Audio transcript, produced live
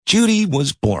Judy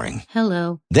was boring.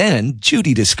 Hello. Then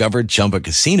Judy discovered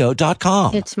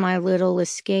ChumbaCasino.com. It's my little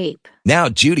escape. Now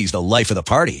Judy's the life of the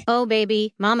party. Oh,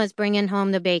 baby, mama's bringing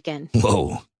home the bacon.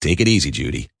 Whoa, take it easy,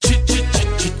 Judy.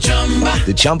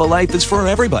 The Chumba life is for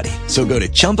everybody. So go to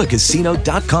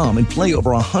ChumbaCasino.com and play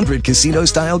over 100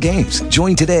 casino-style games.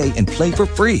 Join today and play for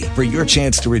free for your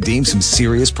chance to redeem some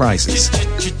serious prizes.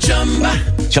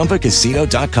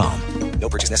 ChumbaCasino.com. No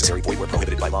purchase necessary. Void where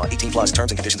prohibited by law. 18 plus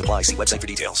terms and conditions apply. See website for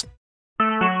details.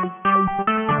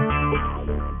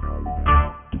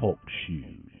 Talk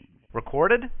shoes.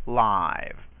 Recorded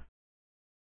live.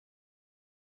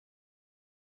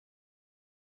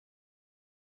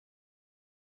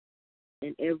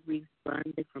 And every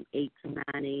Sunday from 8 to 9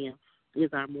 a.m. is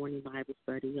our morning Bible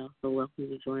study. You're also welcome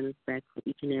to join us back for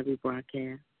each and every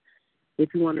broadcast.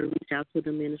 If you want to reach out to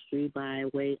the ministry by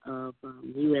way of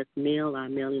U.S. mail, our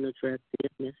mailing address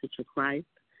is Message of Christ,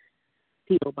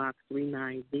 P.O. Box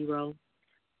 390-762.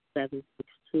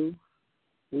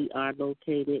 We are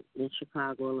located in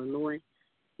Chicago, Illinois,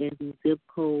 and the zip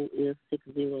code is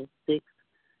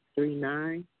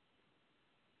 60639.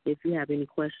 If you have any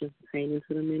questions pertaining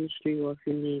to the ministry, or if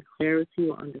you need clarity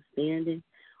or understanding,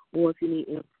 or if you need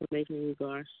information in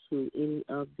regards to any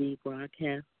of the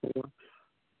broadcasts or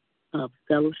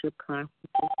fellowship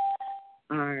conferences,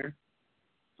 our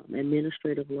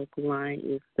administrative local line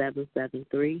is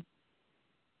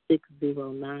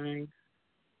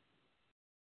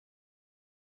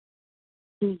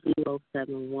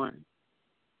 773-609-2071.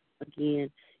 Again,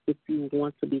 if you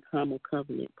want to become a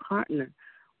covenant partner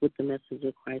with the Message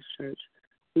of Christ Church,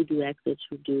 we do ask that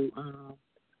you do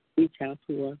reach out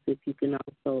to us. If you can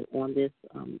also, on this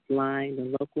line,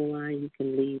 the local line, you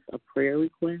can leave a prayer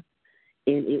request,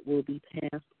 and it will be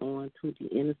passed on to the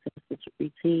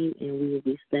intercessory team, and we will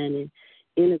be standing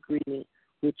in agreement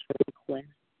with your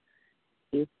request.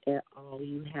 If at all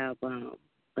you have a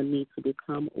need to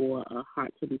become or a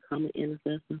heart to become an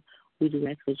intercessor, we do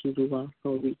ask that you do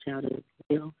also reach out as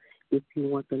well. If you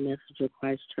want the Message of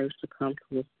Christ Church to come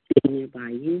to a city nearby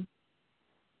you,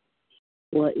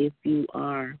 or if you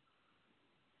are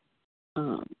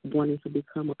wanting to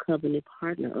become a covenant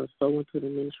partner or sow into the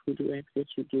ministry, we do ask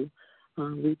that you do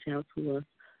reach out to us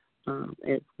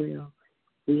as well.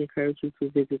 We encourage you to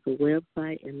visit the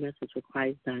website at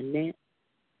messageofchrist.net.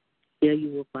 There you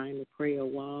will find the prayer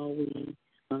wall. We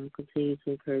continue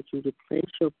to encourage you to place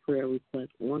your prayer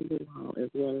request on the wall, as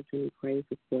well as any praise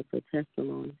reports or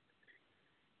testimonies.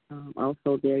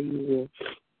 Also, there you will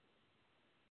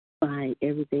find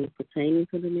everything pertaining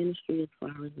to the ministry as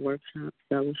far as workshops,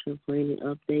 fellowship, training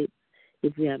updates.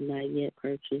 If you have not yet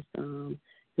purchased the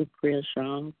prayer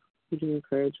shawls, we do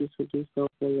encourage you to do so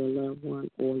for your loved one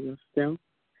or yourself.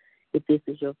 If this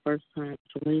is your first time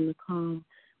joining the call,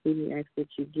 we do ask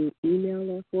that you do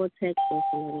email us or text us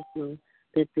and let us know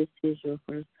that this is your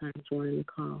first time joining the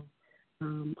call.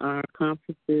 Our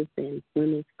conferences and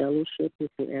women's fellowship,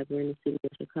 if you're ever in the city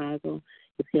of Chicago,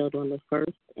 is held on the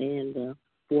first and the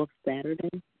fourth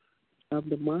Saturday of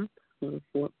the month. So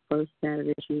the first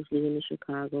Saturday is usually in the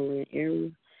Chicagoland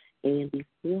area, and the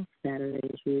fourth Saturday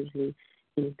is usually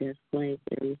in the Des Plaines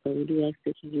area. So we do ask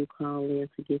that you do call in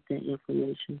to get that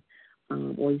information,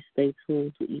 or you stay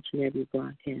tuned to each and every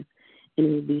broadcast, and it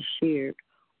will be shared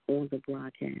on the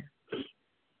broadcast.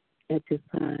 At this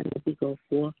time, as we go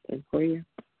forth in prayer,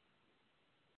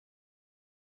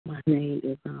 my name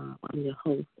is, I'm your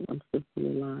host, I'm Sister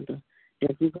Yolanda.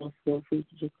 As we go forth, we're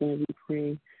just going to be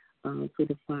praying to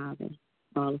the Father,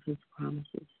 all of His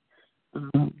promises.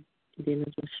 Then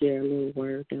I'll just share a little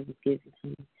word that was given to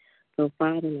me. So,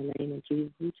 Father, in the name of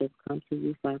Jesus, we just come to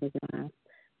you, Father God,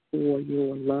 for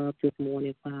your love this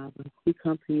morning, Father. We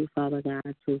come to you, Father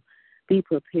God, to be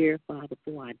prepared, Father,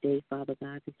 for our day, Father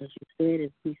God, because you said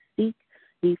if we seek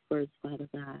ye first, Father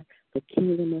God, the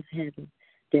kingdom of heaven,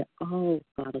 that all,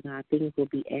 Father God, things will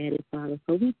be added, Father.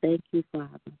 So we thank you,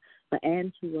 Father, for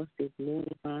adding to us this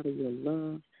morning, Father, your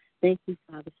love. Thank you,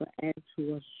 Father, for adding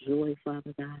to us joy,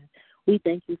 Father God. We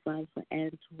thank you, Father, for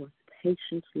adding to us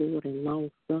patience, Lord, and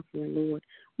long-suffering, Lord.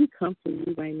 We come to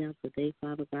you right now today,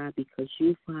 Father God, because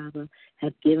you, Father,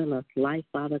 have given us life,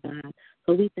 Father God.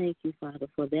 So we thank you, Father,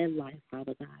 for that life,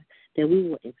 Father God, that we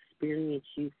will experience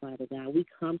you, Father God. We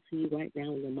come to you right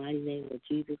now in the mighty name of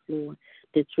Jesus, Lord,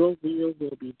 that your will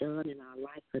be done in our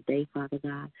life today, Father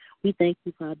God. We thank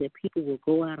you, Father, that people will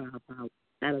go out of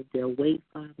their way,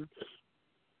 Father,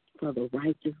 for the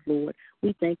righteous, Lord.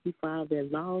 We thank you, Father,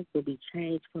 that laws will be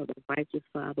changed for the righteous,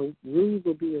 Father. Rules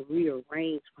will be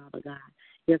rearranged, Father God.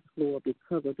 Yes, Lord,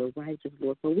 because of the righteous,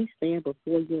 Lord. So we stand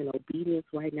before you in obedience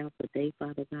right now today,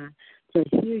 Father God, to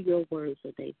hear your words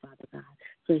today, Father God,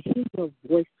 to hear your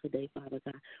voice today, Father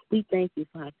God. We thank you,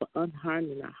 Father, for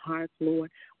unhardening our hearts,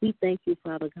 Lord. We thank you,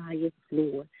 Father God, yes,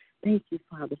 Lord. Thank you,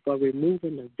 Father, for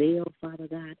removing the veil, Father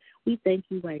God. We thank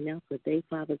you right now today,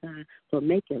 Father God, for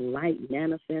making light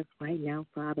manifest right now,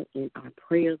 Father, in our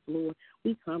prayers, Lord.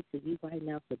 We come to you right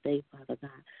now today, Father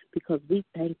God, because we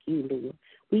thank you, Lord.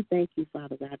 We thank you,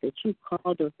 Father God, that you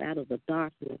called us out of the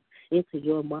darkness into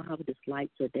your marvelous light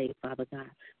today, Father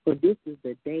God. For this is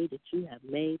the day that you have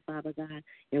made, Father God,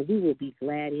 and we will be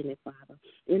glad in it, Father.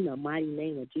 In the mighty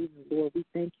name of Jesus, Lord, we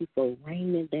thank you for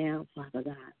raining down, Father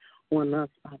God, on us,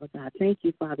 Father God. Thank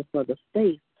you, Father, for the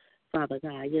faith, Father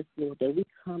God, yes, Lord, that we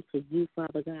come to you,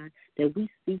 Father God, that we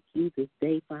seek you this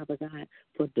day, Father God,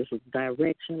 for this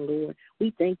direction, Lord.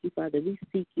 We thank you, Father, we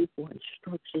seek you for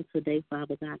instruction today,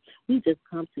 Father God. We just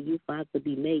come to you, Father, to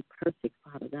be made perfect,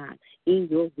 Father God, in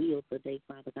your will today,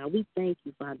 Father God. We thank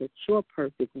you, Father, that your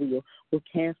perfect will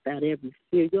cast out every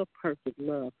fear. Your perfect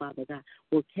love, Father God,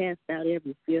 will cast out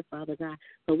every fear, Father God.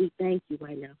 So we thank you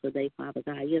right now today, Father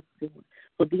God, yes, Lord,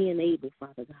 for being able,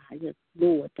 Father God, yes,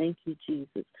 Lord, thank you,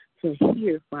 Jesus, to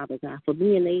hear, Father God, for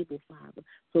being able, Father,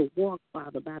 to walk,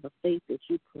 Father, by the faith that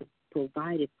you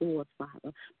provided for us,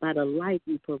 Father, by the life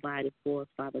you provided for us,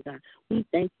 Father God. We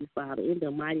thank you, Father, in the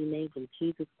mighty name of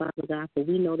Jesus, Father God, for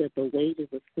we know that the wages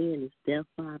of sin is death,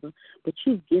 Father, but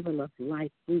you've given us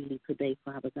life freely today,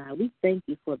 Father God. We thank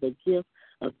you for the gift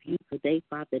of you today,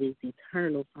 Father, that is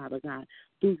eternal, Father God,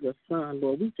 through your Son,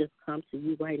 Lord. We just come to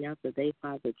you right now today,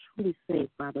 Father, truly say,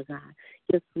 Father God,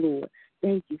 yes, Lord,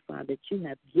 thank you, Father, that you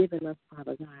have given us,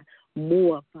 Father God,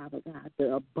 more, Father God,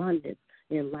 the abundance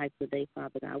in life today,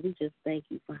 Father God. We just thank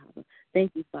you, Father.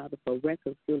 Thank you, Father, for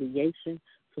reconciliation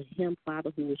to him,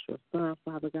 Father, who is your Son,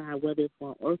 Father God, whether it's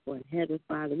on earth or in heaven,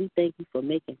 Father. We thank you for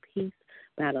making peace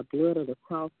by the blood of the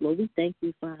cross, Lord. We thank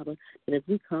you, Father, that as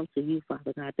we come to you,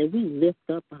 Father God, that we lift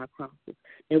up our crosses,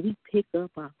 that we pick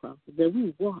up our crosses, that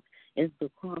we walk as the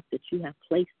cross that you have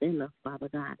placed in us, Father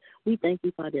God. We thank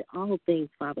you, Father, that all things,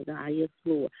 Father God, yes,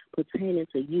 Lord, pertaining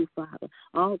to you, Father,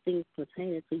 all things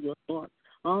pertaining to your thoughts,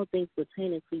 all things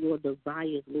pertaining to your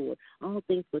desires, Lord, all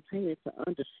things pertaining to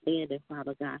understanding,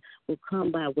 Father God, will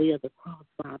come by way of the cross,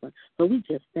 Father. So we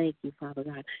just thank you, Father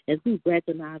God, as we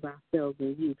recognize ourselves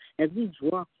in you, as we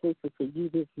draw closer to you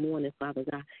this morning, Father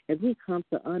God, as we come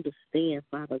to understand,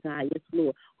 Father God, yes,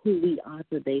 Lord, who we are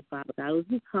today, Father God, as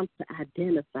we come to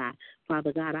identify,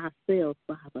 Father God, ourselves,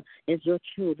 Father, as your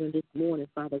children this morning,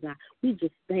 Father God. We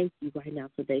just thank you right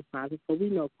now today, Father, for we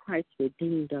know Christ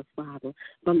redeemed us, Father,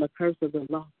 from the curse of the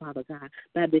law, Father God,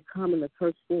 by becoming the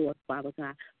curse for us, Father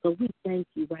God. So we thank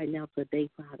you right now today,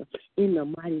 Father, in the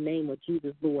mighty name of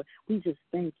Jesus, Lord. We just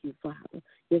thank you, Father.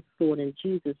 Yes, Lord, in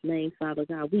Jesus' name, Father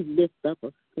God, we lift up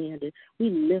a standard. We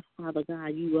lift, Father God,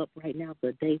 you up right now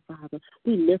today, Father.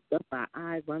 We lift up our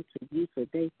eyes unto you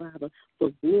today, Father,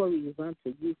 for glory is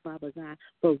unto you, Father God,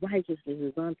 for righteousness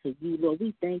is unto you, Lord.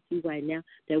 We thank you right now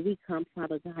that we come,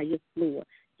 Father God, yes, Lord,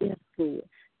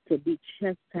 to be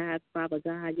chastised, Father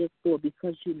God, yes, Lord,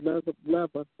 because you love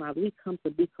us, Father. We come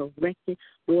to be corrected,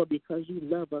 Lord, because you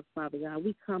love us, Father God.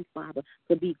 We come, Father,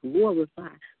 to be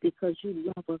glorified because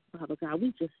you love us, Father God.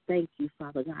 We just thank you,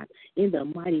 Father God, in the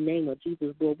mighty name of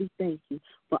Jesus, Lord. We thank you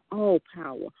for all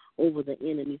power over the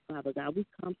enemy, Father God. We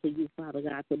come to you, Father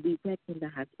God, to be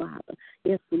recognized, Father.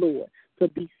 Yes, Lord, to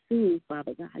be seen,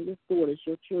 Father God. Yes, Lord, as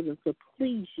your children, to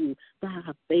please you by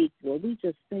our faith, Lord. We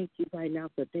just thank you right now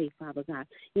today, Father God.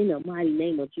 In the mighty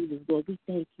name of Jesus, Lord, we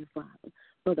thank you, Father,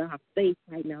 for our faith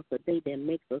right now today that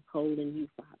makes us whole in you,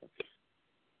 Father.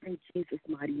 In Jesus'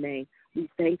 mighty name, we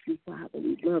thank you, Father.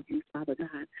 We love you, Father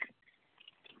God.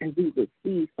 And we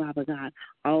receive, Father God,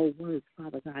 all words,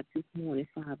 Father God, this morning,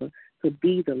 Father, to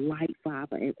be the light,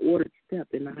 Father, in ordered step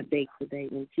in our day today.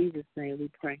 In Jesus' name we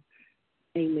pray.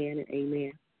 Amen and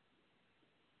amen.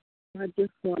 I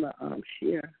just want to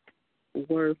share a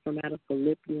word from out of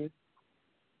Philippians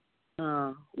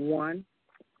 1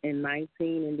 and 19,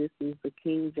 and this is the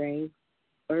King James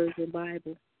Version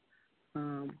Bible.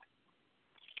 And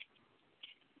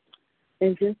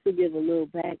just to give a little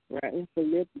background, in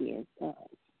Philippians,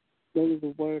 there was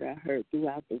a word I heard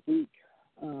throughout the week,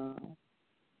 and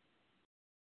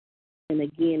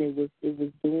again, it was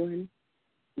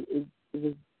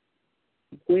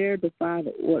where the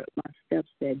Father ordered my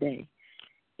steps that day,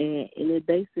 and it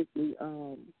basically,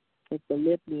 in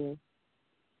Philippians,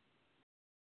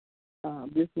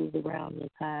 this was around the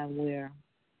time where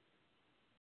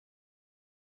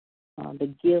the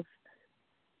gift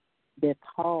that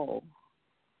Paul,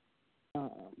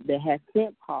 that had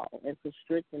sent Paul and to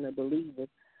strengthen the believers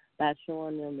by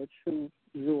showing them the true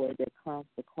joy that comes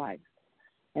to Christ.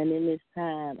 And in this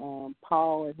time,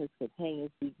 Paul and his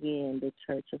companions began the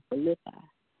church of Philippi.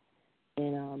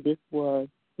 and this was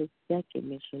his second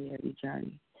missionary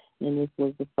journey, and this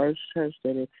was the first church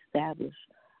that established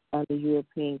on the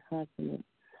European continent.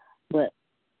 But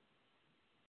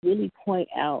really point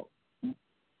out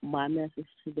my message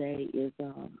today is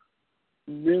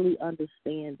really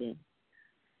understanding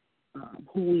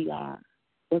who we are,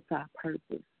 what's our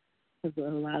purpose, because a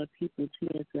lot of people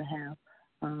tend to have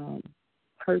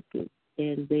purpose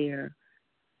in their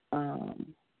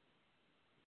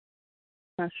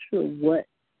not sure what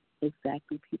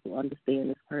exactly people understand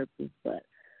as purpose, but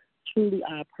truly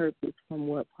our purpose from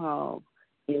what Paul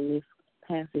in this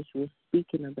passage was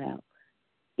speaking about,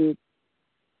 it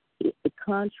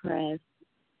contrasts,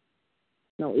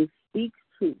 it speaks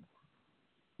to,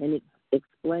 and it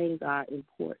explains our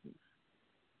importance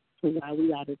to why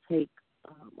we ought to take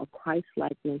a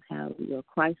Christ-like mentality, a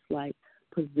Christ-like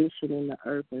position in the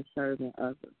earth and serving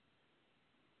others.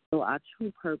 So our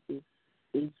true purpose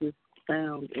is just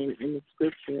found in the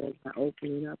scripture as I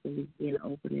open it up and begin to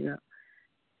open it up.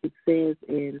 It says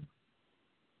in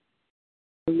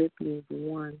Philippians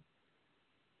 1,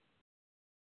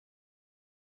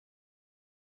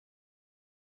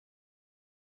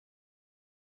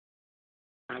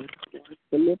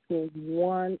 Philippians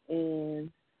 1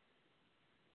 and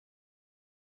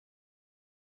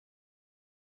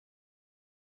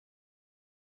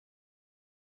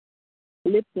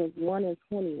Philippians 1 and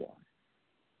 21.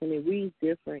 And it reads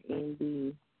different in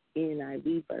the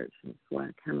NIV version, so I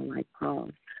kind of like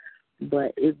pause.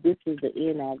 But if this is the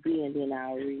NIV, and then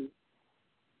I'll read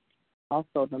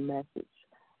also the message.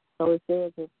 So it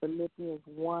says in Philippians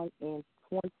 1 and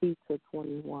 20 to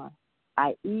 21,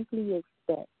 I eagerly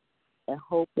expect and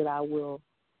hope that I will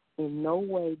in no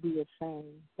way be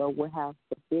ashamed, but will have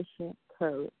sufficient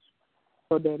courage,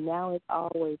 so that now as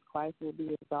always Christ will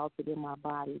be exalted in my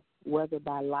body, whether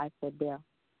by life or death.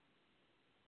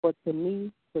 For to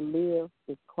me, to live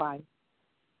is Christ,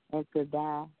 and to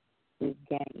die is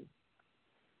gain.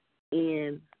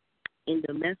 And in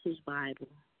the Message Bible,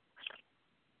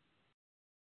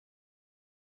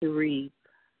 it reads,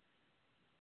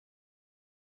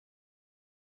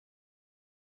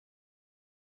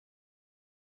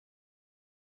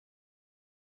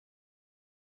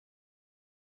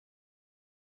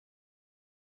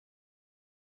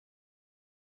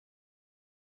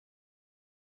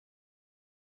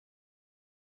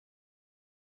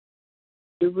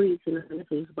 in the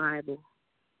Message Bible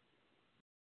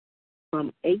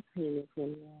from 18 to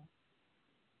 21.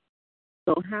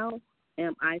 So how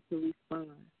am I to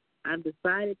respond? I've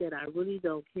decided that I really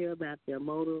don't care about their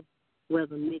motive,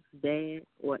 whether mixed bad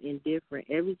or indifferent.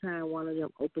 Every time one of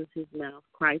them opens his mouth,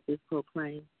 Christ is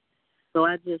proclaimed. So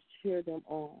I just cheer them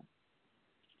on.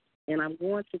 And I'm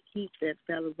going to keep that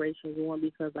celebration going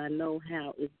because I know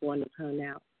how it's going to turn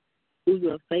out. Through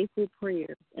your faithful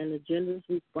prayers and the generous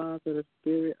response of the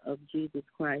Spirit of Jesus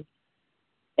Christ,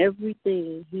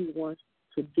 everything he wants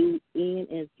to do in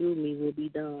and through me will be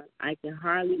done. I can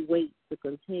hardly wait to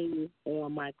continue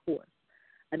on my course.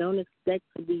 I don't expect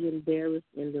to be embarrassed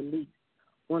in the least.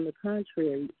 On the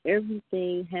contrary,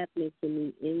 everything happening to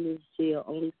me in this jail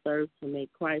only serves to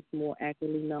make Christ more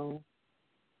accurately known.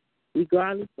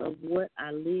 Regardless of what I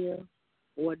live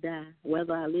or die,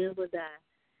 whether I live or die,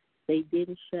 they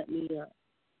didn't shut me up.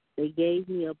 They gave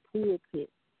me a pulpit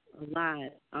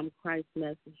alive. I'm Christ's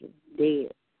messenger,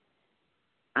 dead.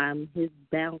 I'm his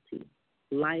bounty,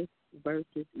 life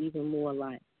versus even more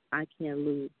life. I can't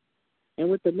lose. And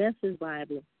with the Message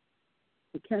Bible,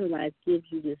 it kind of like gives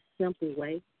you this simple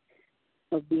way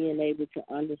of being able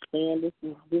to understand.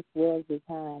 This was the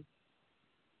time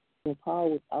when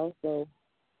Paul was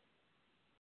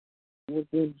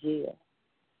in jail.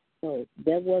 So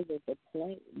that wasn't the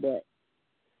point, but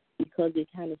because it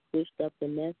kind of switched up the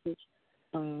message,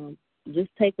 just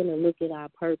taking a look at our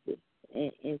purpose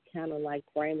and kind of like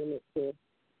framing it to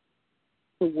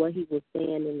what he was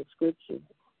saying in the scripture.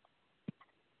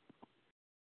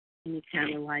 And it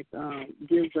kind of like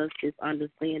gives us this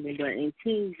understanding. But in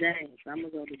King James, I'm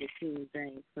going to go to the King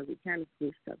James because it kind of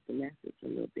switched up the message a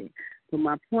little bit. But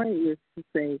my point is to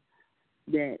say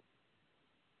that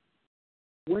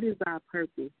what is our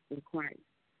purpose in Christ?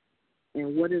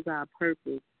 And what is our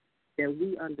purpose that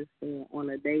we understand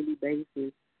on a daily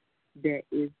basis that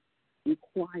is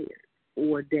required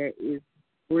or that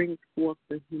brings forth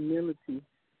the humility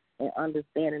and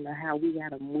understanding of how we got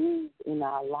to move in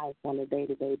our life on a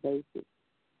day-to-day basis.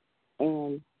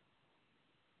 And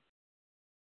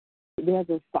there's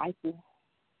a cycle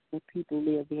that people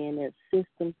live in, there's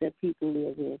systems that people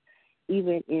live in,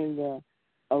 even in the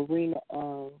arena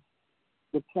of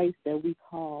the place that we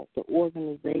call the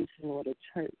organization or the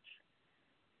church.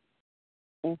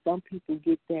 And some people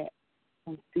get that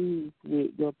confused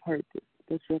with your purpose.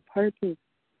 But your purpose,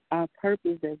 our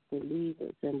purpose as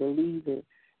believers and believers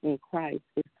in Christ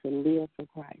is to live for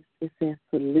Christ. It says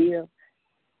to live,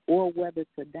 or whether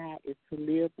to die is to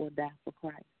live or die for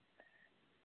Christ.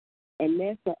 And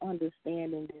that's the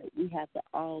understanding that we have to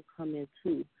all come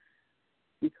into,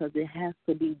 because it has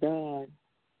to be done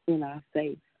in our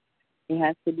faith. It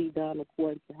has to be done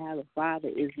according to how the Father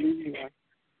is leading us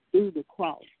through the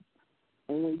cross.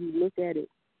 And when you look at it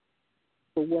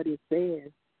for what it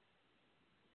says,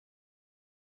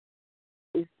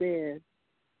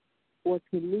 for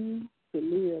to me to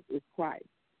live is Christ,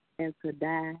 and to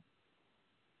die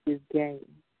is gain.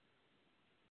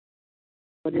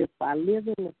 But if I live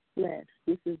in the flesh,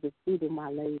 this is the fruit of my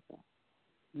labor.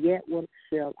 Yet what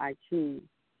shall I choose?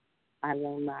 I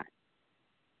will not.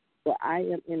 For I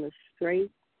am in a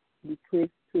strait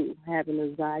betwixt two, having a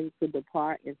desire to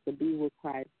depart and to be with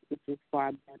Christ, which is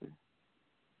far better.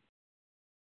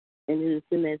 And it is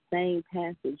in that same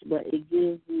passage, but it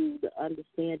gives you the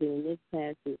understanding in this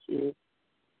passage is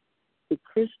the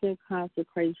Christian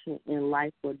consecration in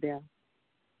life or death.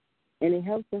 And it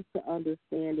helps us to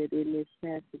understand it in this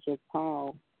passage of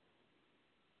Paul.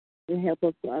 It helps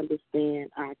us to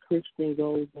understand our Christian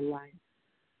goals in life,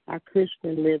 our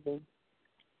Christian living.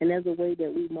 And there's a way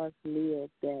that we must live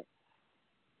that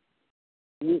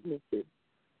witnesses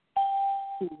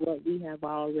to what we have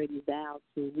already vowed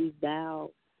to.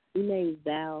 We made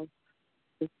vows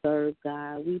to serve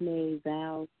God. We made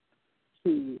vows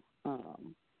to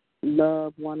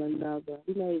love one another.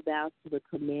 We made vows to the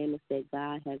commandments that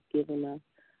God has given us.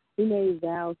 We made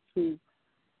vows to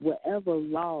whatever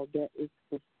law that is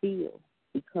fulfilled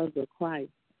because of Christ,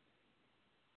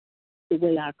 the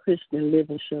way our Christian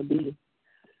living shall be.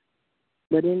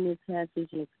 But in this passage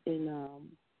in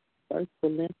 1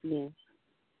 Corinthians,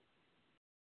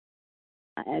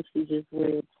 I actually just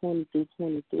read 20 through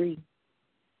 23,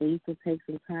 and you can take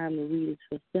some time to read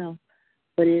it yourself.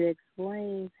 But it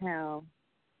explains how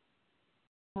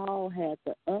Paul had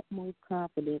the utmost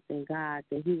confidence in God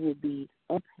that he would be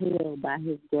upheld by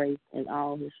his grace in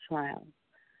all his trials.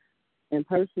 And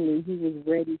personally, he was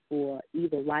ready for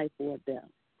either life or death,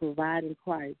 providing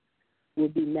Christ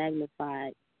would be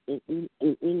magnified in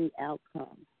any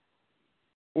outcome.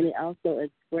 And it also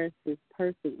expressed his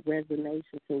perfect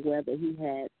resignation to whether he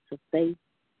had to face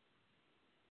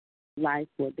life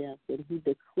or death. And he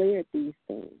declared these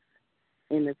things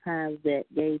in the times that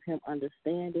gave him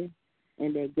understanding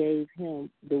and that gave him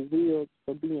the will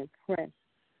for being pressed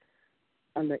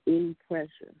under any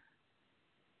pressure.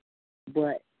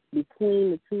 But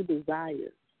between the two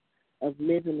desires of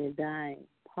living and dying,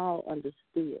 Paul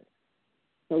understood.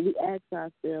 So we ask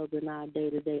ourselves in our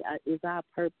day-to-day, is our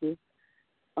purpose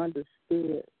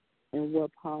understood in what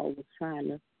Paul was trying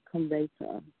to convey to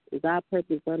us? Is our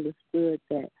purpose understood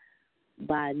that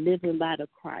by living by the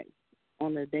Christ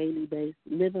on a daily basis,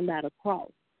 living by the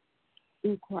cross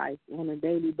through Christ on a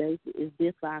daily basis, is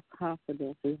this our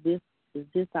confidence? Is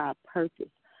this our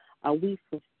purpose? Are we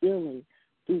fulfilling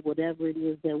through whatever it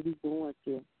is that we're going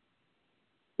through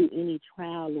any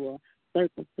trial or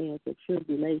circumstance or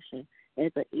tribulation?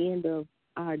 At the end of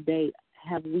our day,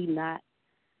 have we not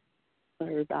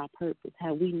served our purpose?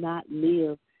 Have we not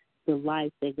lived the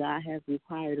life that God has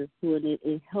required us to? And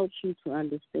it helps you to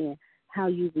understand how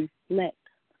you reflect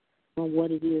on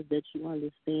what it is that you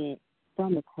understand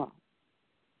from the cross.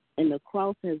 And the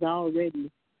cross has already,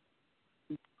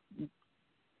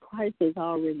 Christ has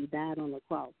already died on the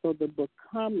cross. So the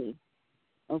becoming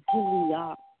of who we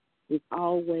are is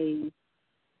always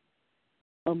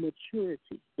a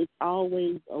maturity. It's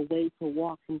always a way to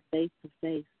walk from faith to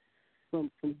faith, from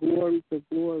glory to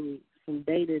glory, from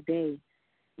day to day.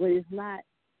 But it's not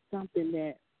something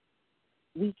that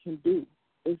we can do.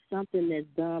 It's something that's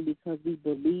done because we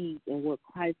believe in what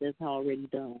Christ has already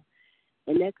done.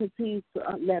 And that continues to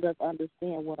let us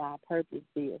understand what our purpose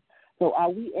is. So are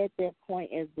we at that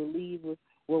point as believers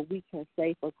where we can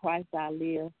say, for Christ I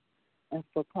live and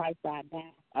for Christ I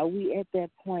die? Are we at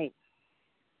that point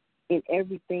in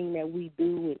everything that we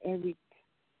do, in every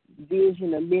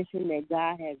vision or mission that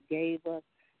God has gave us,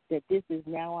 that this is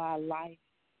now our life?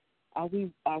 Are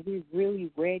we really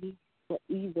ready for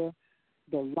either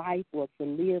the life or to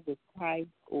live with Christ,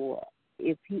 or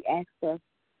if he asks us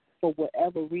for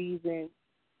whatever reason?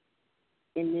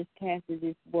 In this passage,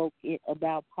 it spoke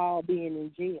about Paul being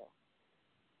in jail,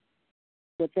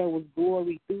 but there was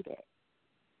glory through that.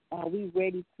 Are we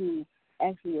ready to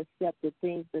actually accept the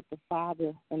things that the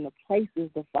Father and the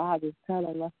places the Father is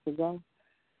telling us to go?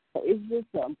 So it's just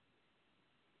an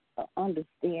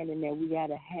understanding that we got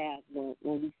to have when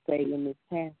we say in this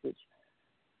passage,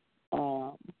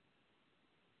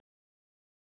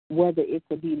 whether it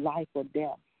could be life or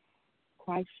death.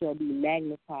 Christ shall be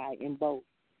magnified in both.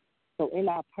 So in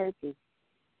our purpose,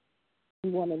 we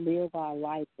want to live our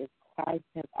life as Christ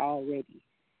has already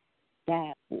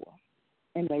died for.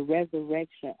 And the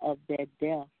resurrection of that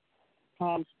death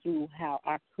comes through how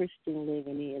our Christian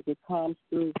living is. It comes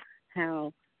through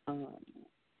how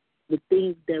the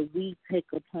things that we take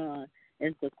upon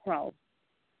as the cross.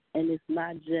 And it's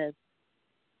not just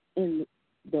in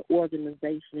the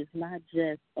organization. It's not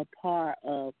just a part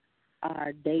of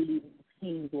our daily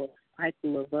routines or the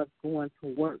cycle of us going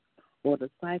to work or the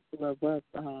cycle of us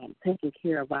taking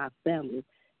care of our families.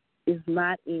 It's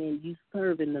not in you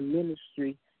serving the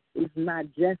ministry. It's not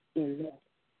just in that.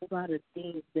 Those are the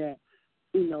things that,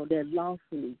 that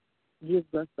lawfully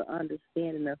gives us the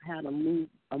understanding of how to move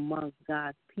amongst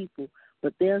God's people.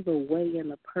 But there's a way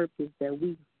and a purpose that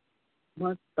we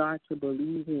must start to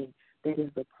believe in that is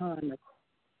upon the cross.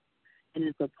 And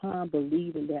it's upon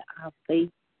believing that our faith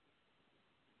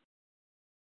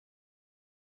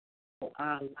for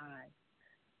our lives.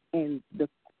 And the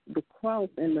cross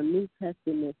in the New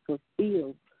Testament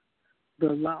fulfills the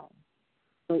law.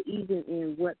 So even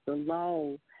in what the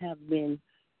laws have been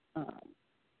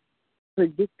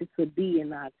predicted to be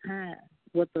in our time,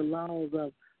 what the laws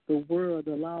of the world,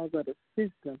 the laws of the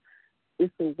system,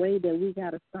 it's a way that we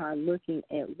got to start looking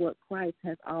at what Christ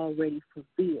has already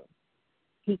fulfilled.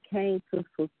 He came to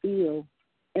fulfill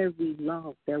every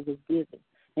law that was given.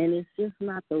 And it's just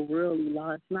not the worldly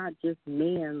law. It's not just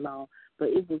man law, but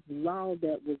it was law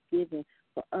that was given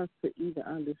for us to even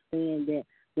understand that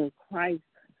when Christ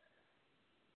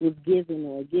was given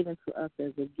or given to us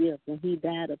as a gift, when he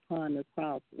died upon the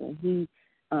cross, when he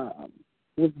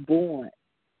was born,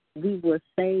 we were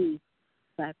saved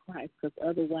by Christ, because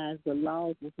otherwise the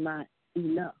laws was not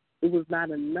enough. It was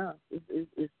not enough.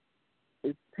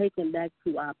 It's taken back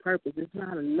to our purpose. It's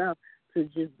not enough to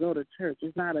just go to church.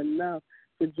 It's not enough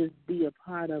to just be a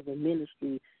part of a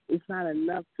ministry. It's not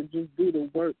enough to just do the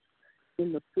work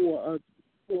in the four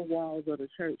walls of the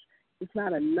church. It's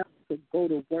not enough to go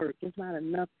to work. It's not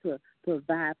enough to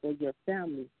provide for your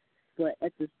family. But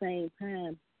at the same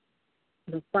time,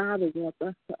 the Father wants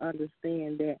us to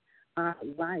understand that our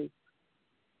life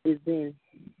is in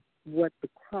what the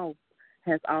cross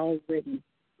has already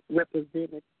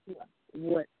represented to us,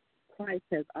 what Christ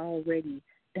has already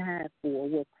died for,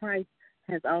 what Christ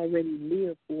has already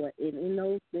lived for. And in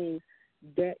those things,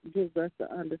 that gives us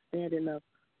the understanding of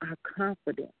our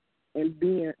confidence in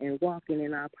being and walking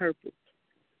in our purpose.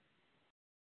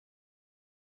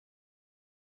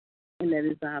 And that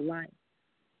is our life.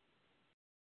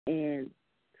 And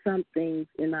some things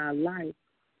in our life,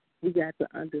 we got to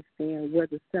understand where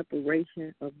the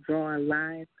separation of drawing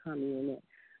lines come in at.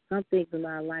 Some things in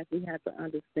our life, we have to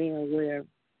understand where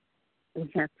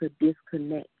we have to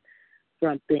disconnect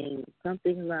from things. Some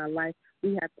things in our life,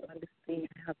 we have to understand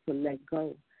how to let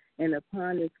go. And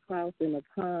upon this cross and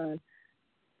upon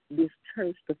this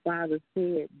church, the Father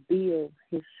said, build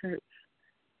his church.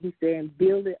 He said,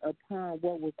 build it upon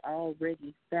what was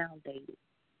already foundated.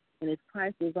 And if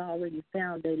Christ was already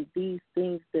foundated, these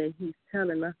things that he's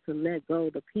telling us to let go,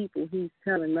 the people he's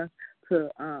telling us to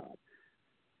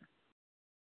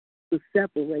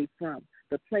separate from,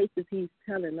 the places he's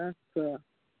telling us to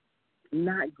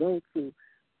not go to.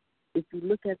 If we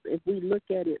look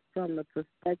at it from the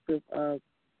perspective of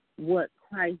what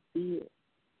Christ did,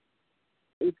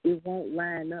 it won't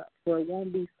line up. So it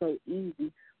won't be so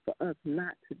easy for us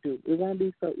not to do. It won't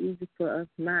be so easy for us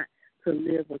not to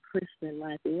live a Christian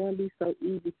life. It won't be so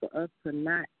easy for us to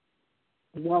not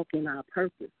walk in our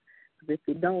purpose. Because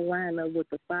if it don't line up with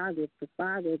the Father, if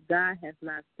God has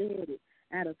not said it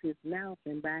out of his mouth,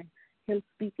 and by him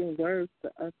speaking words to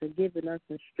us and giving us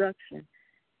instruction,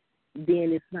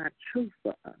 then it's not true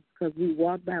for us, because we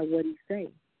walk by what he says.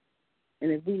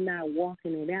 And if we're not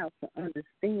walking it out to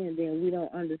understand, then we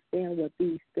don't understand what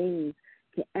these things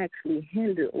can actually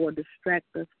hinder or distract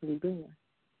us from doing.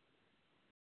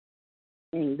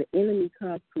 And the enemy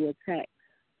comes to attack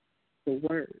the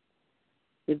word.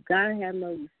 If God has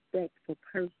no respect for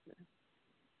person,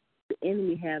 the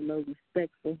enemy has no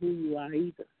respect for who you are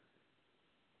either.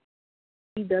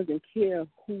 He doesn't care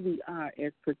who we are,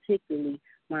 as particularly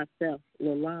myself,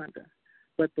 Yolanda.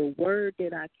 But the word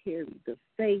that I carry, the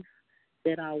faith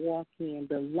that I walk in,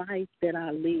 the life that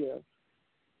I live,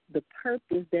 the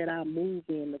purpose that I move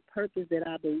in, the purpose that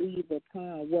I believe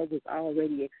upon what was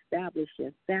already established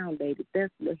and foundated,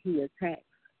 that's what he attacks.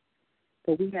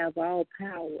 So we have all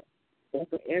power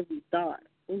over every thought.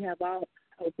 We have all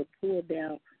power to pull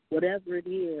down whatever it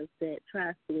is that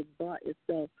tries to exalt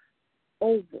itself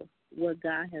over what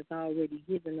God has already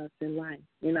given us in life,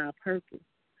 in our purpose.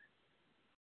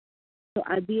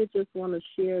 I did just want to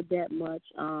share that much.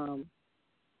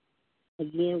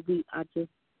 Again, I just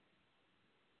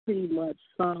pretty much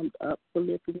summed up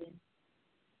Philippians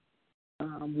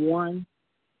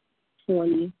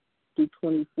 1:20 through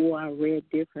 24. I read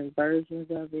different versions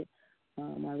of it.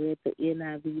 I read the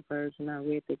NIV version. I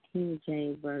read the King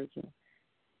James version.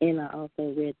 And I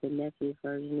also read the Message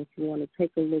version. If you want to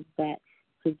take a look back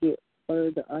to get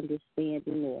further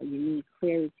understanding or you need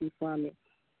clarity from it,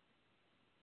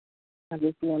 I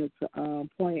just wanted to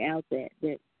point out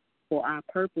that for our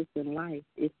purpose in life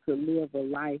is to live a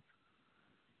life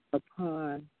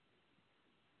upon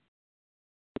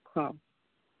the cross.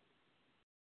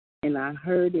 And I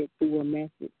heard it through a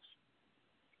message.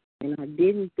 And I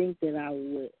didn't think that I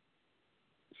would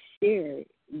share it,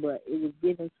 but it was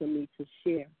given to me to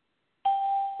share.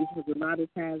 Because a lot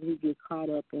of times we get caught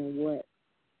up in what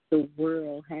the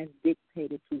world has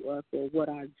dictated to us or what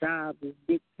our job is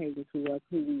dictating to us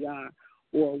who we are,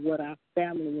 or what our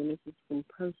family, and this is from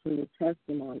personal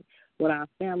testimony, what our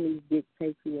families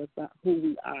dictate to us about who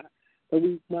we are. But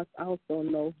we must also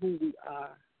know who we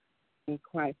are in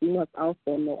Christ. We must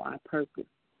also know our purpose.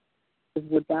 Because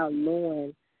without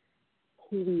knowing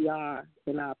who we are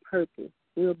and our purpose,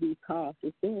 we'll be tossed.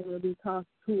 We'll be tossed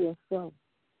to and fro.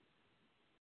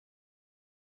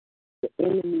 The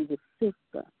enemy will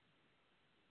sift us.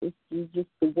 It's just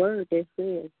the word that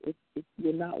says if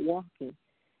you're not walking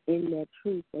in that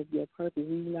truth of your purpose,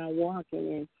 you're not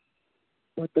walking in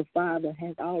what the Father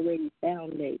has already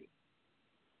founded.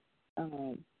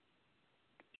 And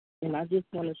I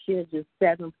just want to share just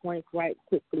 7 points right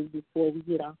quickly before we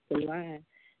get off the line.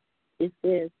 It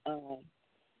says,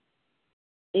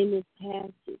 in this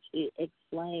passage, it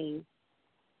explains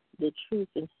the truth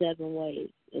in 7 ways.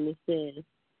 And it says,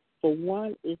 for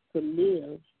one is to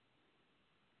live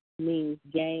means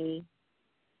gain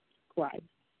Christ.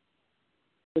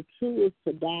 For two is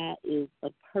to die is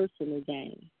a personal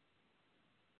gain.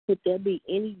 Could there be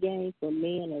any gain for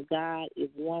man or God if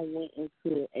one went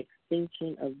into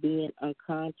extinction of being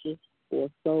unconscious or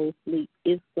soul sleep?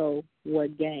 If so,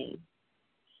 what gain?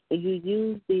 And you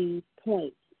use these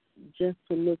points just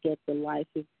to look at the life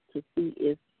to see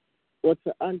if, or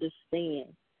to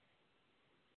understand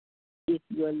if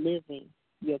you're living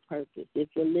your purpose, if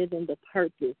you're living the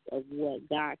purpose of what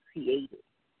God created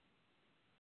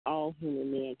all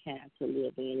human mankind to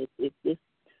live in. If this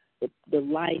the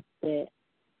life that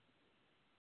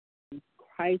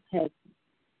Christ has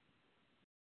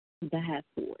died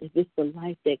for, if it's the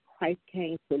life that Christ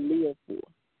came to live for,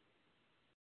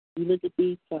 you look at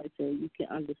these points and you can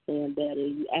understand better.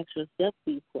 You ask yourself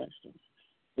these questions,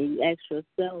 and you ask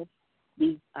yourself,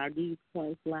 are these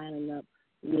points lining up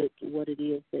with what it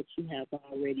is that you have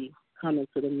already come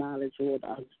into the knowledge or the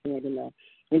understanding of?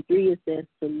 And 3, it says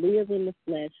to live in the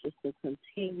flesh is to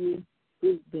continue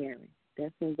fruit bearing.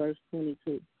 That's in verse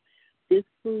 22. This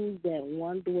proves that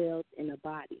one dwells in a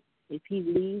body. If he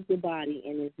leaves the body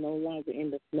and is no longer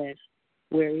in the flesh,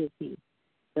 where is he?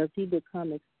 Does he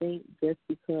become extinct just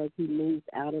because he moves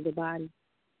out of the body?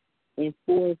 And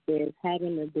 4, it says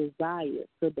having a desire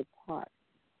to depart.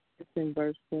 It's in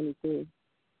verse 23.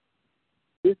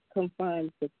 This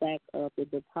confirms the fact of the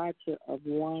departure of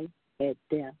one at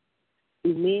death.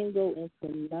 Do men go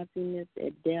into nothingness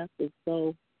at death? If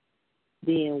so,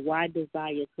 then why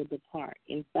desire to depart?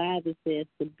 In 5, it says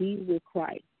to be with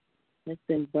Christ. That's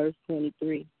in verse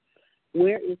 23.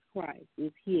 Where is Christ?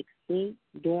 Is he extinct,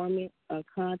 dormant,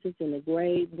 unconscious, in the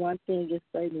grave? One thing is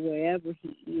certain, wherever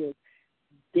he is,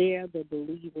 there the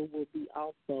believer will be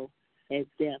also at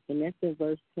death. And that's in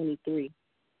verse 23.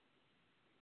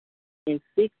 In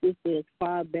 6, it says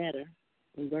far better.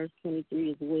 In verse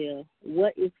 23 as well.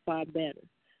 What is far better?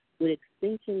 With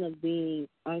extinction of being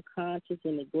unconscious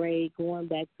in the grave, going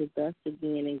back to dust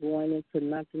again and going into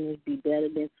nothingness be better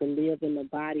than to live in the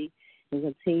body and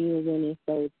continue winning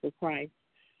souls for Christ.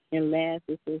 And last,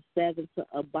 it says 7, to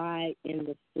abide in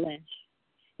the flesh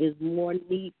is more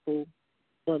needful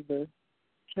for the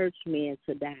church man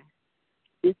to die.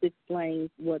 This explains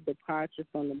what departure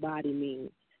from the body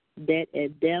means. That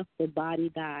at death the body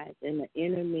dies and the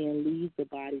inner man leaves the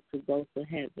body to go to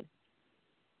heaven.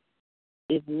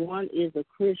 If one is a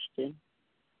Christian,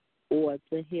 or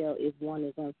to hell if one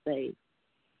is unsaved.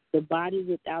 The body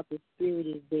without the spirit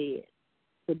is dead.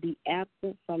 To be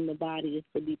absent from the body is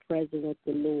to be present with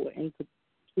the Lord, and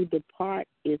to depart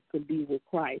is to be with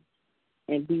Christ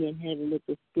and be in heaven with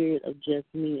the spirit of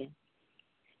just men.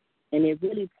 And it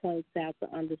really points out the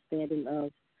understanding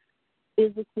of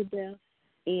physical death,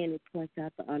 and it points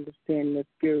out the understanding of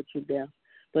spiritual death.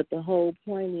 But the whole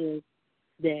point is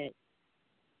that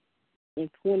in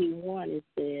 21 it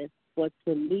says, for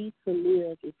to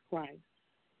live is Christ,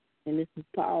 And this is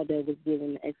Paul that was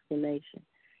giving the explanation.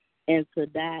 And to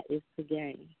die is to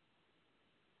gain.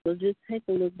 So just take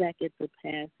a look back at the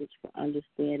passage for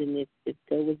understanding if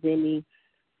there was any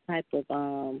type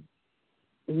of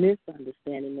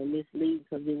misunderstanding or misleading,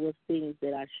 because there was things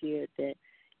that I shared that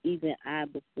even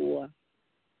before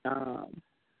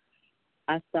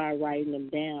I started writing them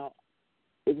down,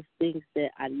 it was things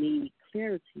that I needed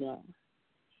clarity on.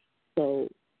 So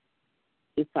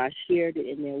if I shared it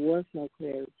and there was no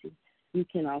clarity, you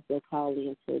can also call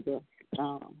into the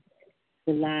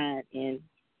line and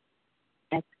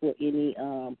ask for any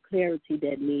clarity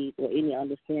that needs or any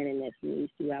understanding that's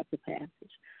needed throughout the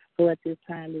passage. So at this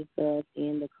time, it does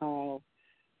end the call.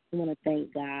 I want to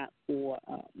thank God for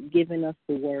giving us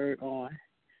the word on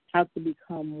how to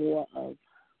become more of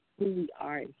who we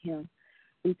are in Him.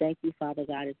 We thank you, Father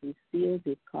God, as we seal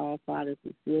this call, Father, as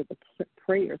we seal the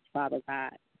prayers, Father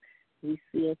God. We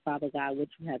seal, Father God, what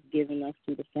you have given us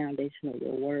through the foundation of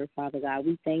your word, Father God.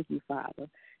 We thank you, Father,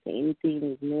 that anything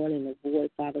is known in the void,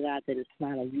 Father God, that is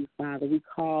not of you, Father. We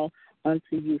call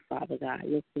unto you, Father God,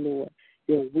 yes, Lord,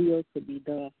 your will to be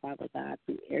done, Father God,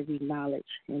 through every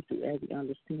knowledge and through every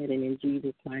understanding. In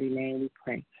Jesus' mighty name we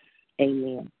pray.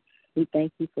 Amen. We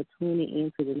thank you for tuning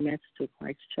in to the Message of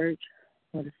Christ Church,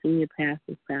 for the senior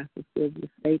pastor, Pastor Sylvia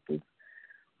Staples.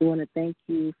 We want to thank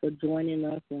you for joining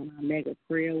us on our mega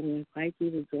prayer. We invite you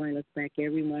to join us back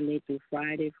every Monday through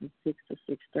Friday from 6 to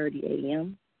 6:30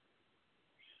 a.m.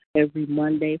 Every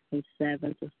Monday from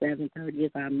 7 to 7:30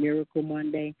 is our Miracle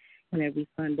Monday, and every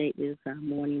Sunday is our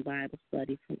morning Bible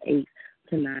study from 8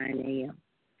 to 9 a.m.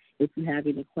 If you have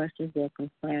any questions or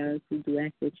concerns, we do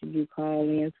ask that you call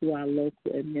in to our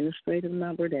local administrative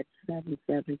number. That's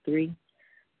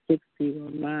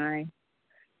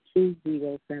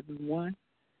 773-609-2071.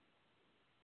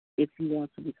 If you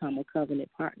want to become a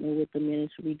covenant partner with the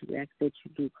ministry, we do ask that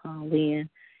you do call in.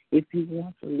 If you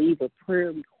want to leave a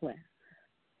prayer request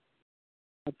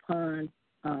upon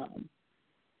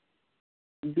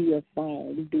via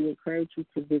phone, we do encourage you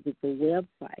to visit the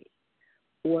website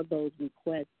for those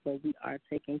requests. So we are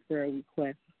taking prayer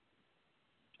requests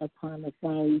upon the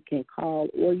phone. You can call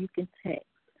or you can text,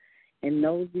 and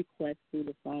those requests through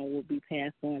the phone will be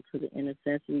passed on to the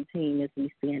intercessory team as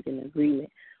we stand in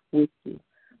agreement with you.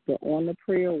 But on the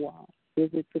prayer wall, we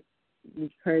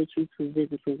encourage you to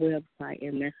visit the website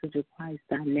at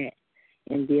messageofchrist.net,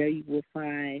 and there you will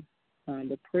find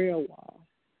the prayer wall.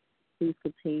 Please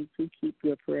continue to keep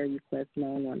your prayer requests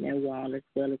known on that wall, as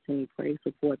well as any prayer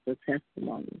support or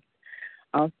testimonies.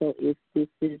 Also, if this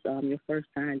is your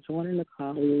first time joining the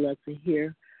call, we would love to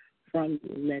hear from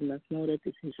you, letting us know that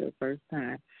this is your first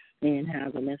time and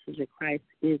how the Message of Christ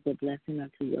is a blessing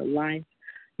unto your life.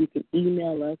 You can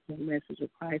email us at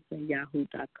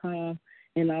messageofchrist@yahoo.com,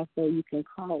 and also you can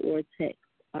call or text.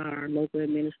 Our local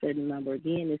administrative number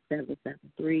again is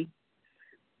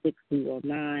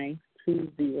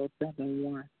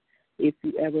 773-609-2071. If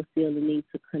you ever feel the need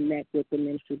to connect with the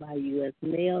ministry by U.S.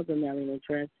 mail, the mailing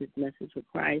address is Message of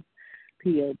Christ,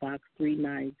 P.O. Box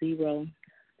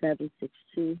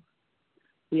 390-762.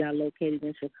 We are located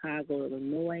in Chicago,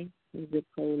 Illinois. The zip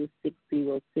code is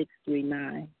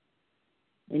 60639.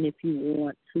 And if you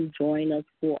want to join us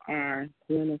for our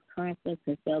women's conference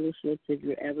and fellowships, if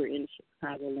you're ever in the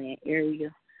Chicagoland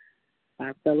area,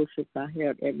 our fellowships are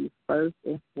held every first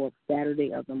and fourth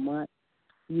Saturday of the month.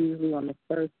 Usually on the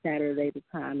first Saturday, the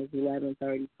time is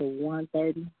 11:30 to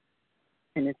 1:30,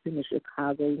 and it's in the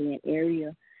Chicagoland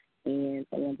area. And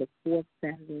on the fourth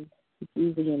Saturday, it's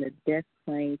usually in the Des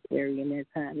Plaines area, and that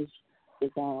time is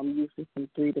usually from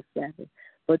 3 to 7.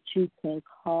 But you can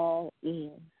call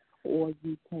in, or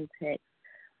you can text,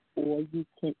 or you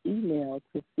can email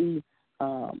to see,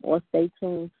 or stay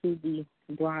tuned to the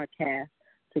broadcast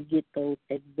to get those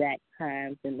exact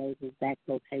times and those exact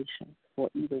locations for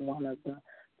either one of the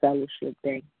fellowship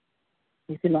days.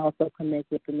 You can also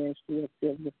connect with the ministry at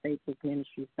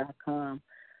SilverStaplesMinistries.com.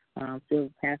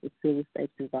 Pastor Silver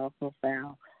Staples is also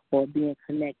found, or being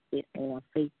connected on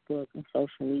Facebook and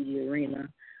social media arena,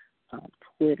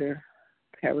 Twitter,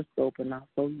 Periscope, and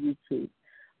also YouTube.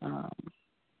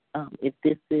 If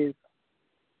this is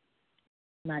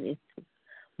not it,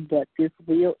 but this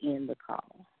will end the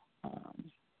call.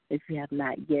 If you have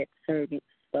not yet sold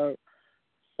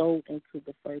into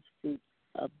the first fruits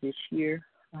of this year,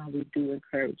 we do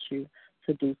encourage you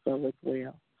to do so as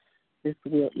well. This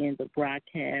will end the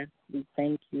broadcast. We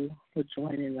thank you for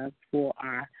joining us for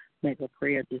our mega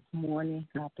prayer this morning.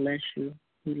 God bless you.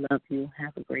 We love you.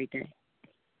 Have a great day.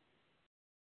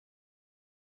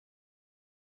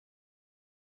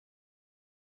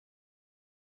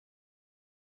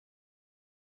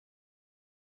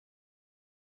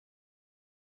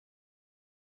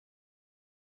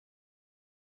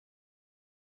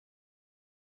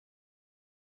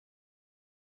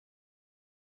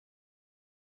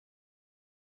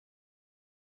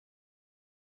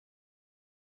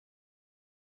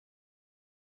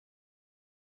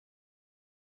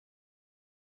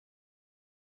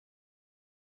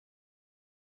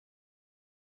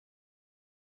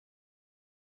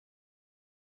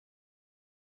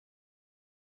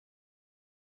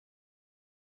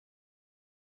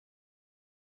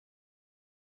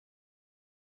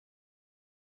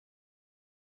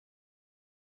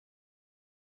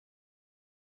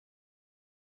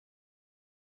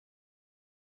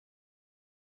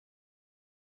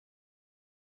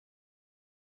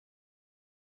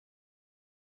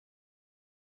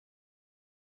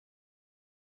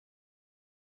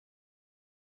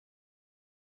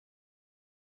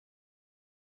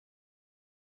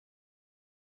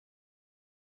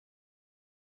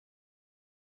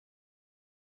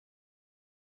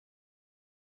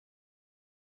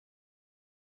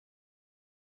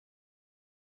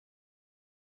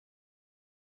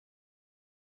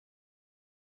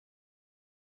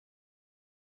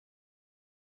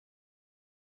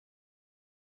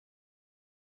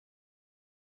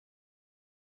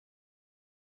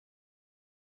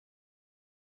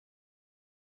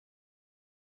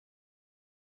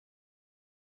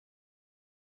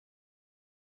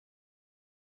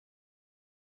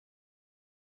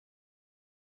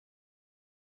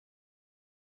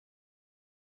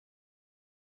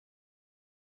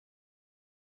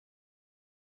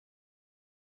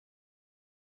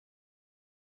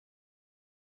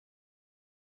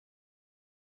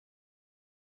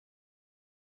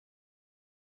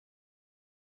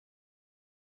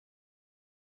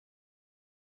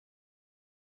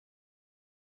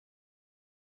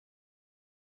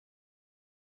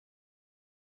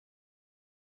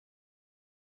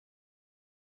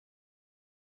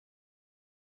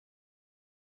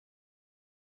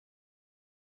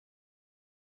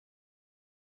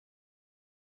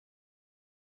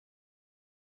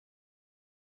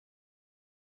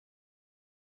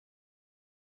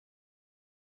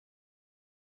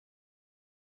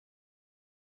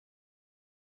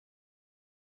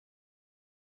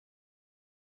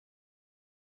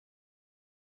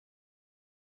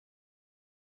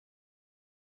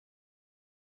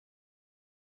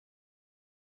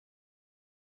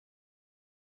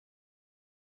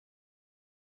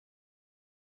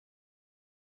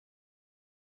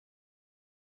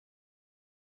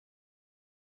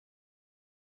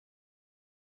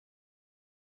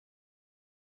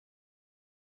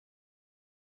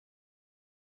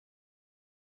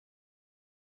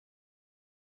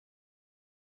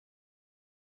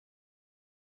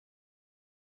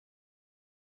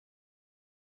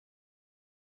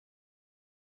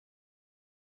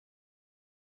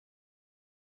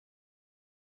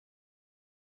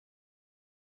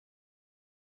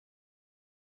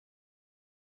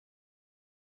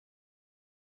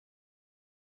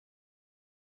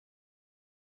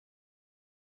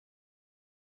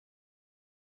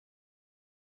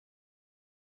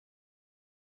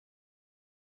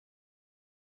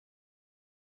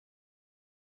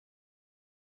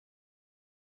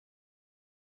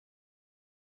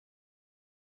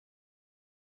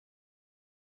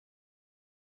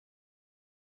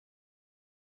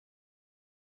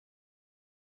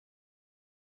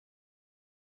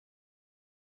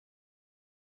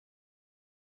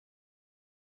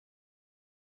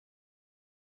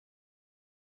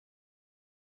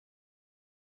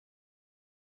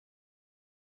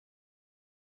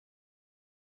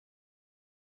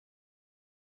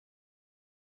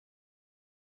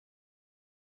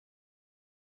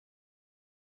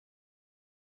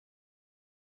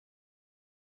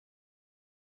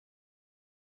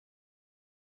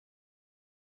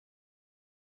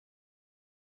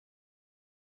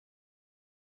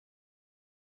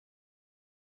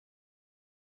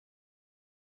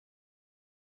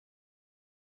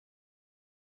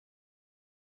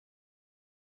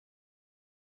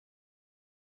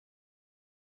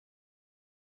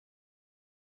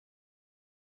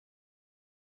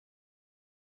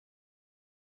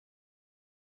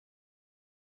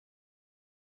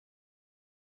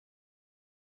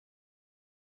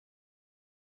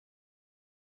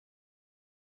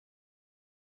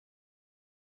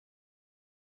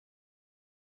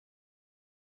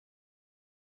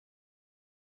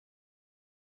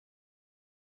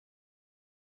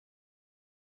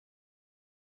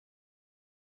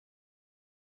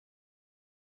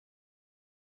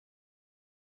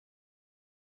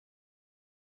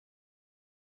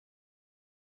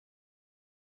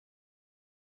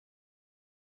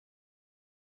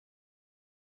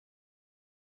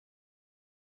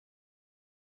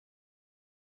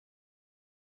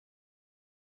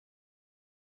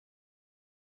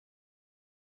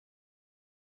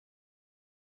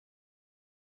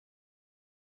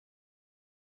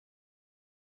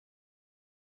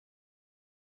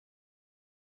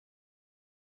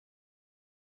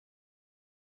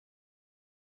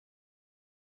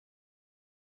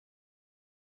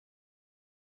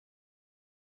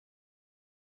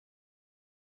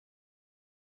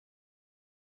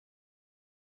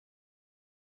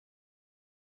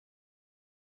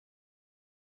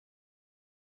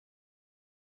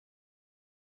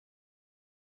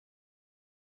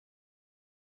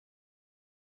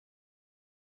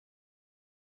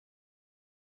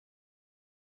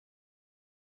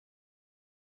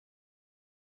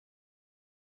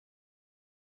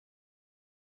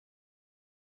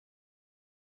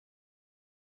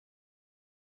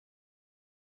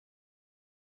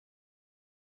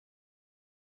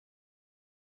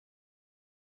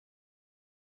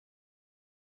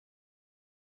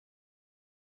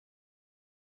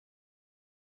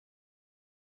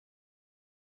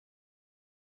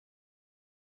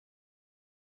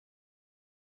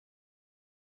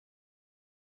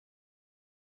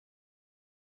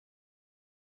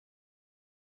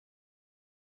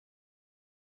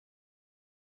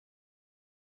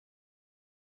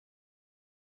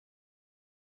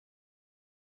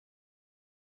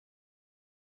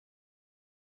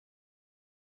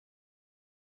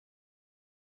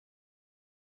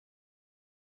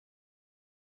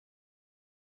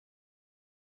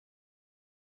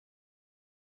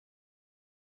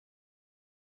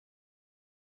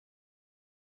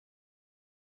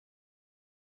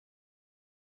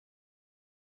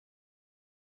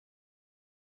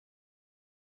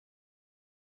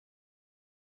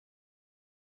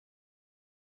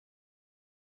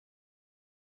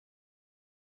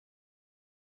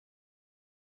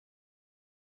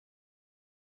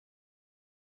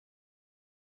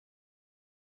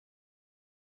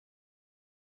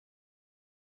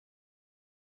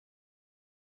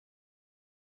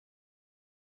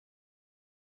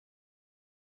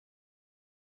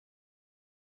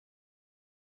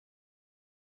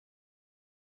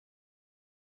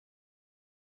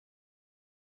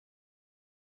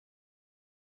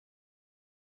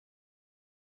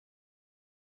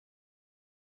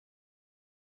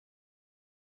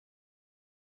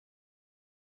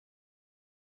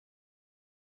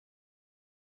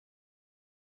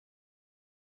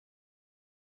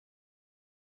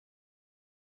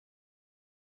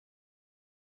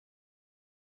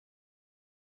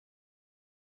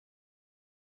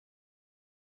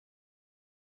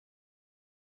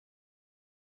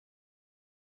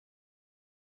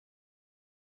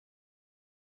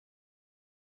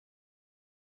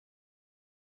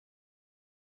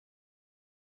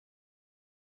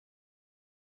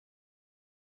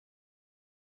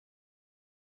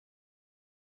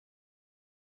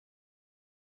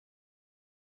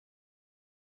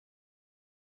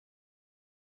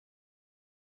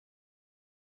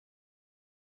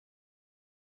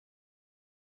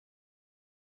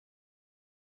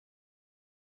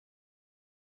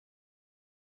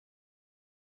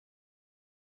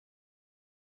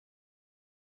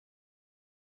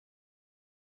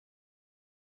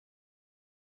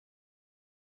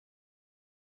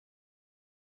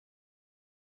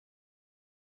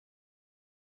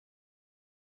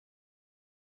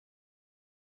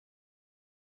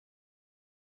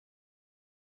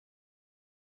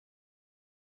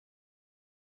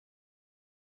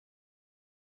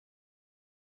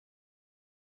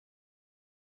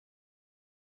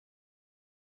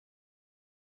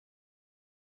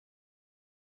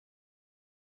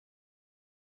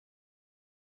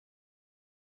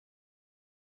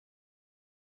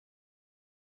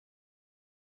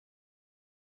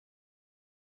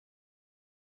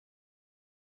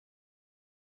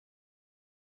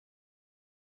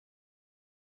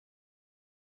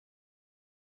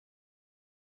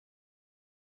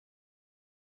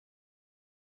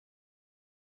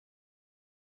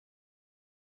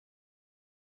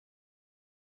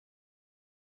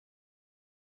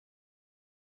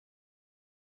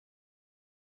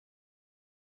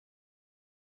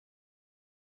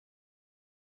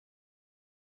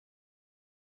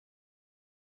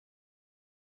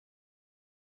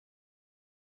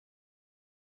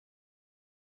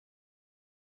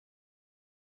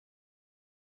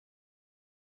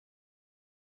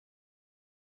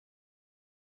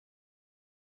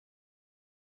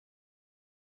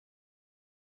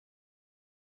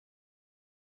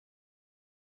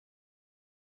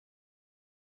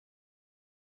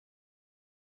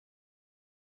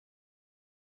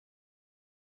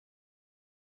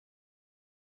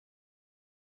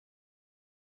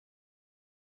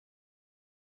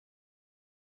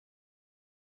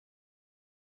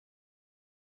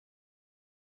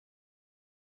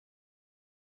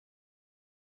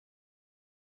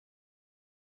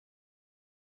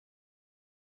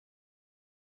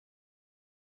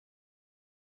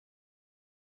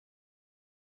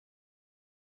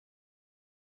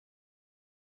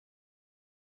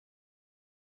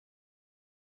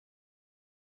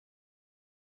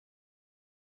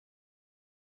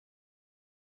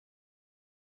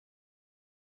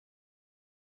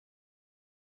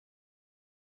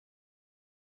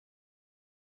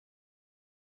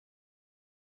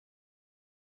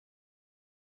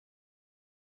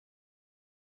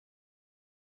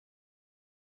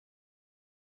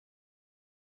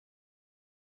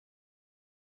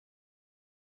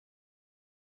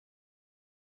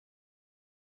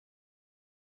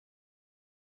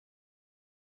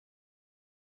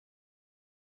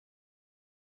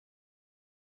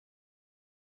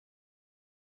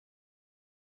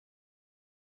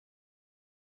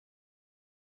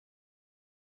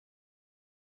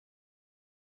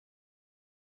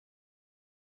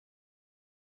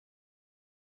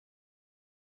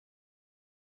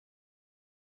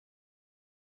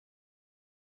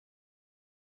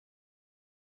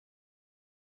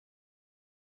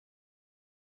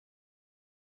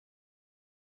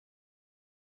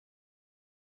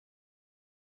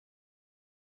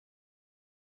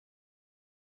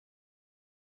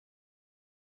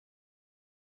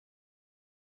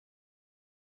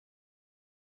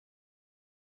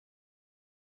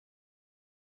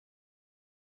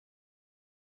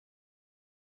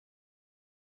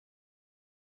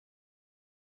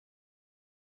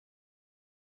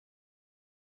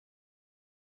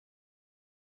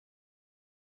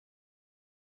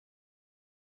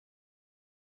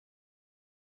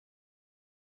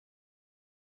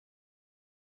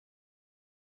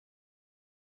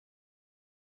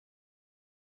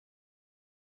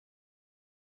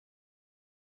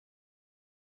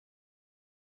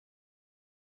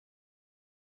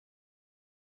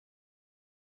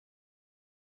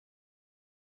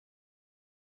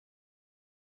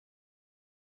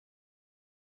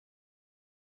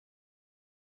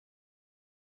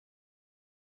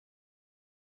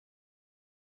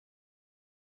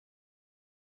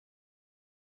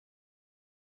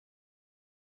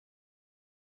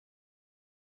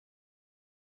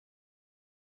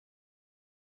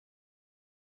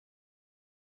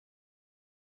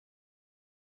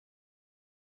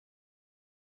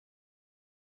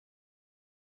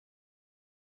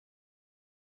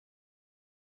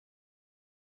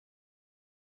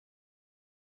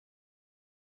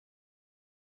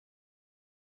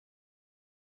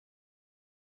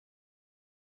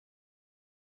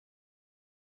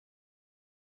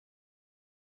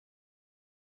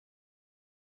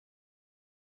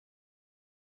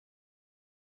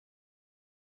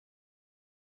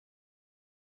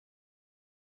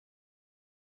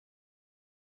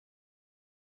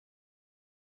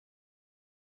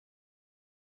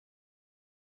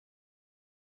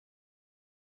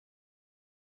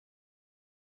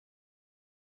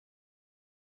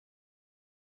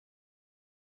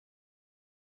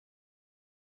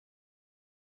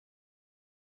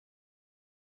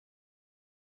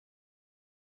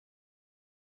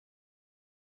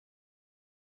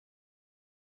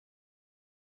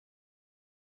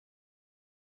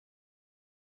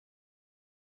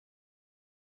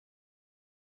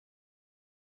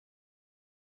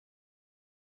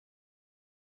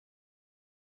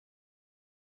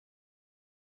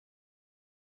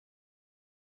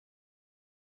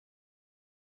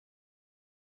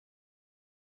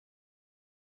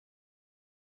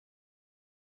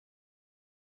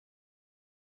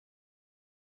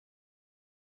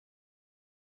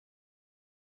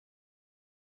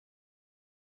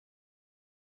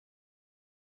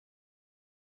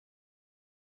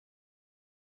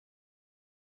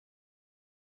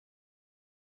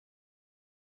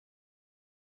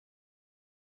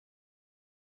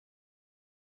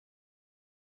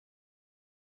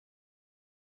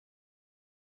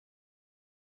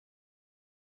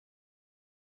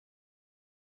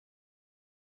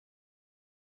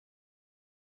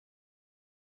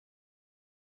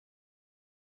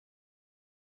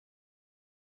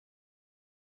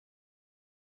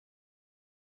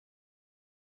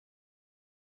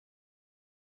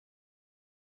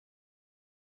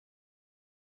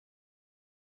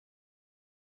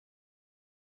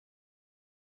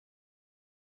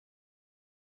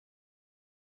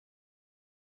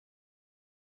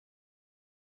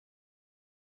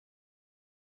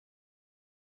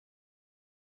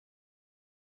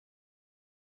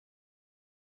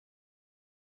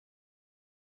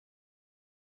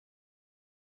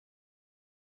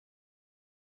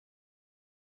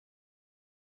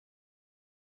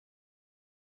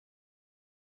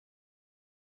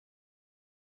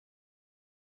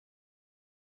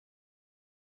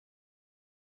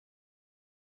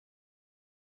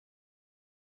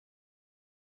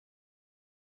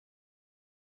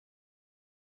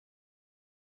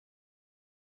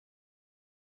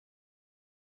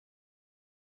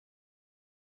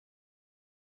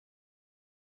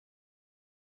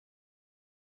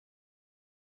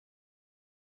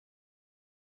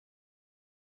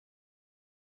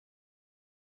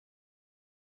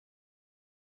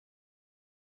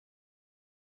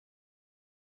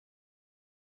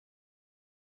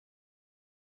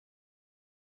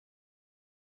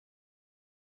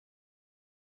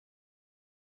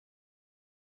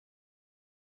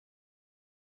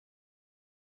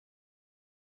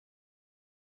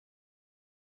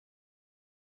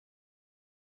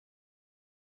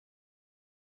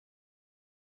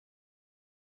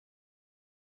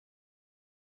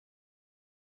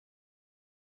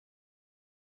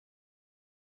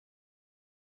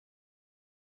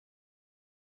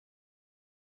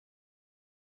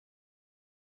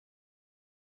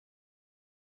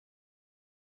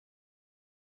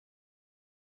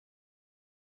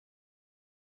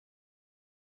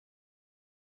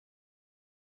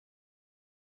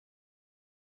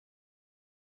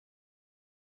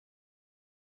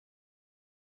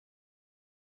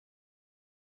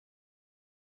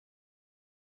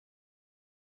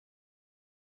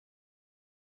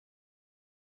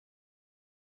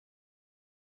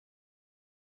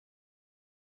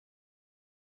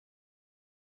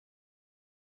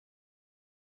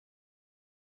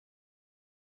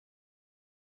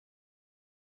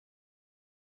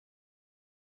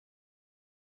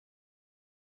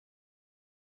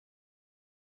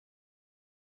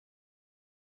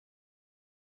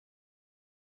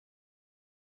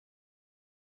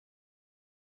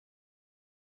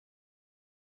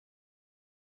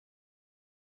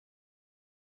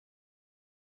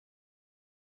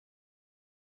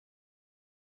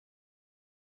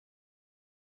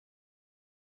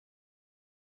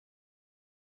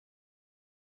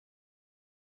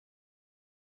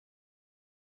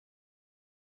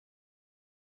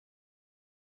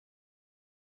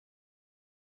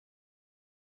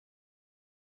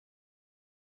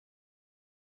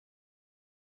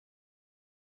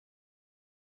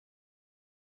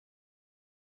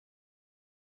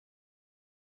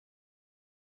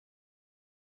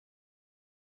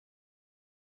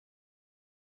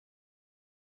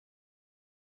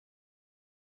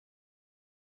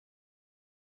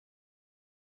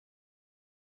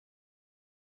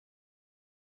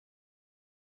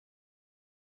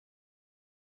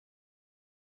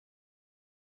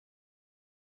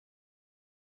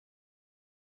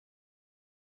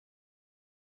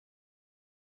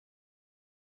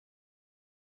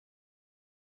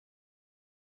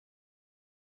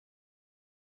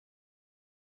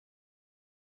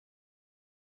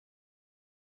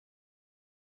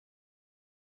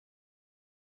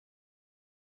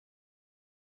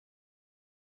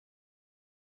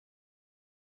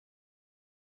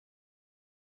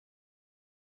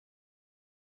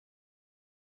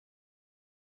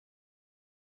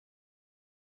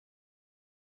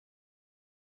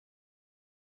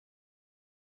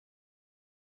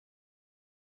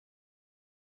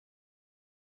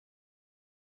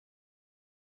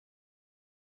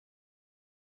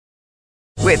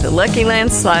 With the Lucky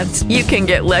Land Slots, you can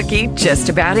get lucky just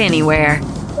about anywhere.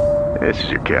 This is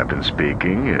your captain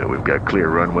speaking. We've got clear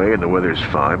runway and the weather's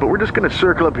fine, but we're just going to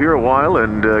circle up here a while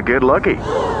and get lucky.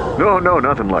 No,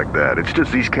 nothing like that. It's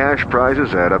just these cash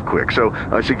prizes add up quick. So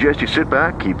I suggest you sit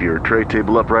back, keep your tray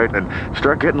table upright, and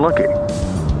start getting lucky.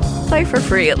 Play for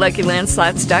free at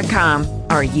LuckyLandSlots.com.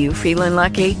 Are you feeling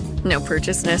lucky? No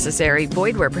purchase necessary.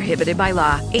 Void where prohibited by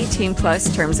law.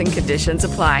 18+ terms and conditions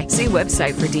apply. See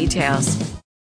website for details.